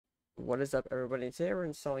What is up, everybody? Today we're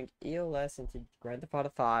installing ELS into Grand Theft Auto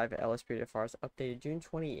 5 LSPDFR is updated June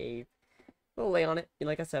 28th. A little late on it.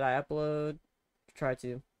 Like I said, I upload. Try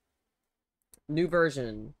to. New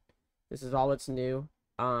version. This is all that's new.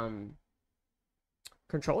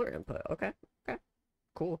 Controller input. Okay. Okay.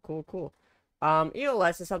 Cool.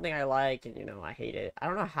 ELS is something I like, and I hate it. I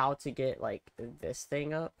don't know how to get like this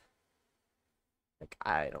thing up. Like,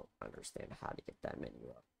 I don't understand how to get that menu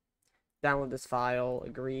up. Download this file,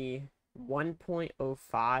 agree.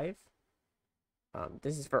 1.05.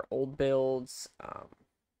 This is for old builds.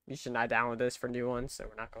 You should not download this for new ones, so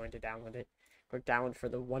we're not going to download it. Click download for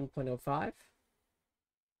the 1.05.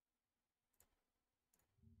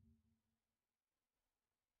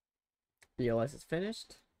 ELS is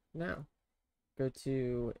finished. Now, go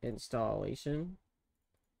to installation.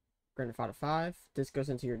 Grand Theft Auto 5. This goes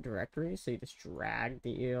into your directory, so you just drag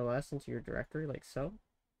the ELS into your directory like so.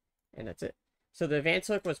 And that's it. So the advanced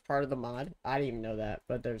hook was part of the mod. I didn't even know that,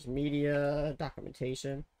 but there's media,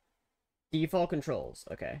 documentation, default controls.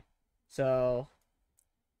 Okay, so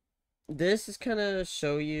this is gonna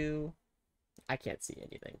show you. I can't see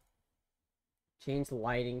anything. Change the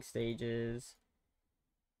lighting stages,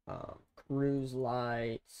 cruise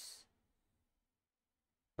lights.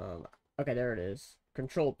 Okay, there it is.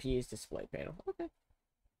 Control P is display panel. Okay,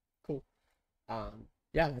 cool.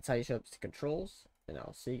 Yeah, that's how you show up to controls. And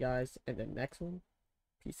I'll see you guys in the next one.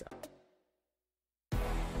 Peace out.